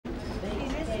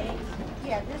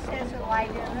this has a light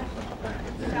in it.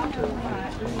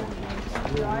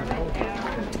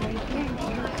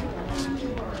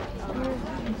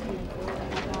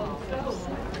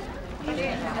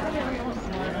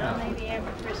 Maybe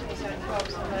after Christmas I'll talk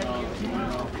somebody.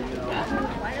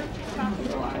 Why don't you talk to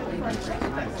me for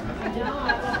Christmas?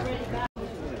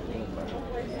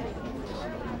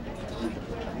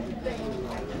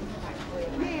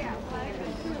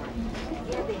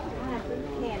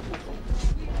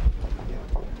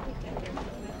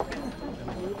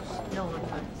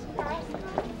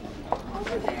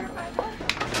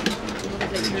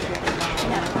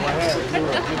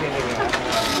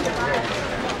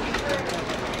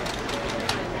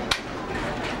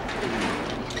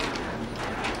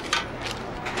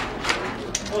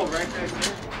 Oh, right back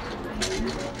there.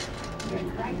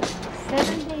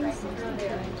 17.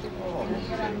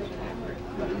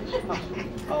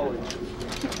 Oh.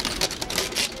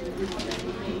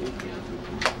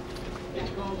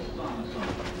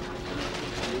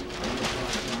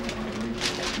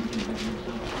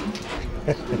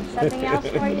 Something else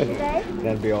for you today?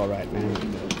 That'd be all right, man.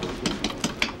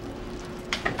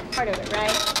 Part of it,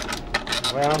 right?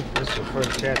 Well, this is the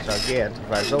first chance I'll get.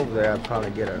 If I was over there, I'd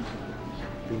probably get a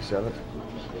piece of it.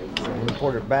 And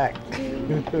report it back.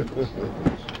 We've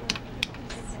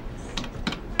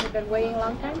been waiting a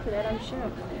long time for that, I'm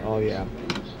sure. Oh, yeah.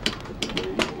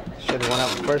 Should have went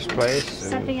up in first place.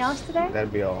 Something else today?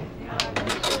 That'd be all.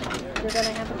 You're going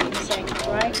to have a keepsake,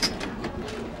 right?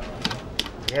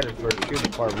 Headed for the shoe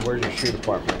department. Where's your shoe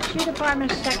department? Shoe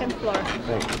department, second floor.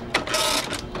 Thank you.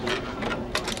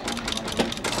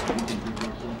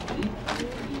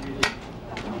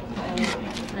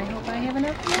 I hope I have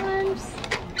enough yarns.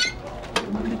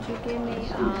 Could you give me,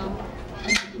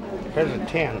 There's a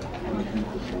 10.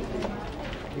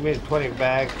 You made 20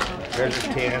 bags. There's a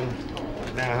 10.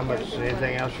 Now, how much?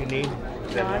 Anything else you need? Is no,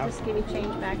 that I'll enough? just give you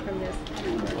change back from this.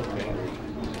 Okay.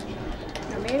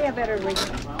 Or maybe I better read it.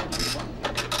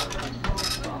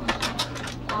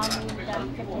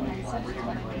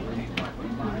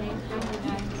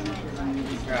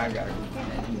 Yeah, I got it.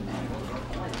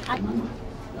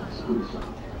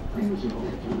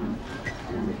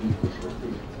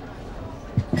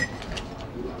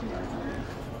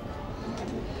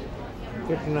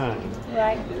 $59.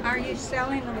 Right. Are you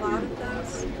selling a lot of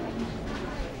those?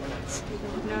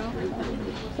 No?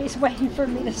 He's waiting for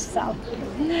me to sell.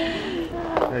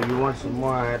 Now, you want some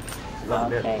more? I have got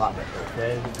this Okay. pocket,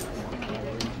 okay?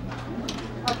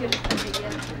 I'll get it to you.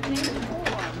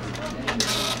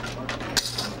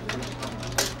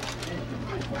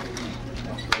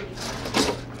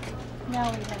 Now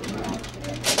we have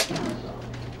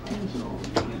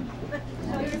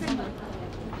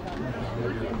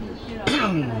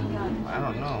I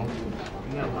don't know.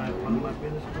 You got one of my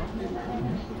business cards? You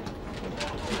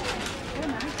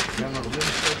got my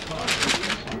business card?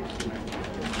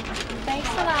 Thanks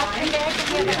a lot. Come back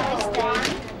and have a nice day.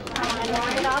 And when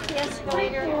you get off the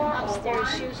escalator upstairs,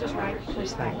 shoes is right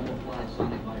first thing.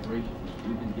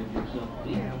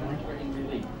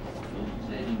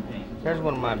 Here's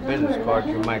one of my business cards.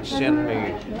 You might send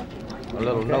me a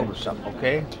little note or something,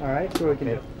 okay? All right, so we can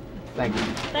do. Thank you.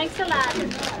 Thanks a lot. I'm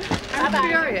Bye-bye.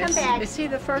 curious. Come back. Is he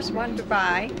the first one to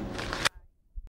buy?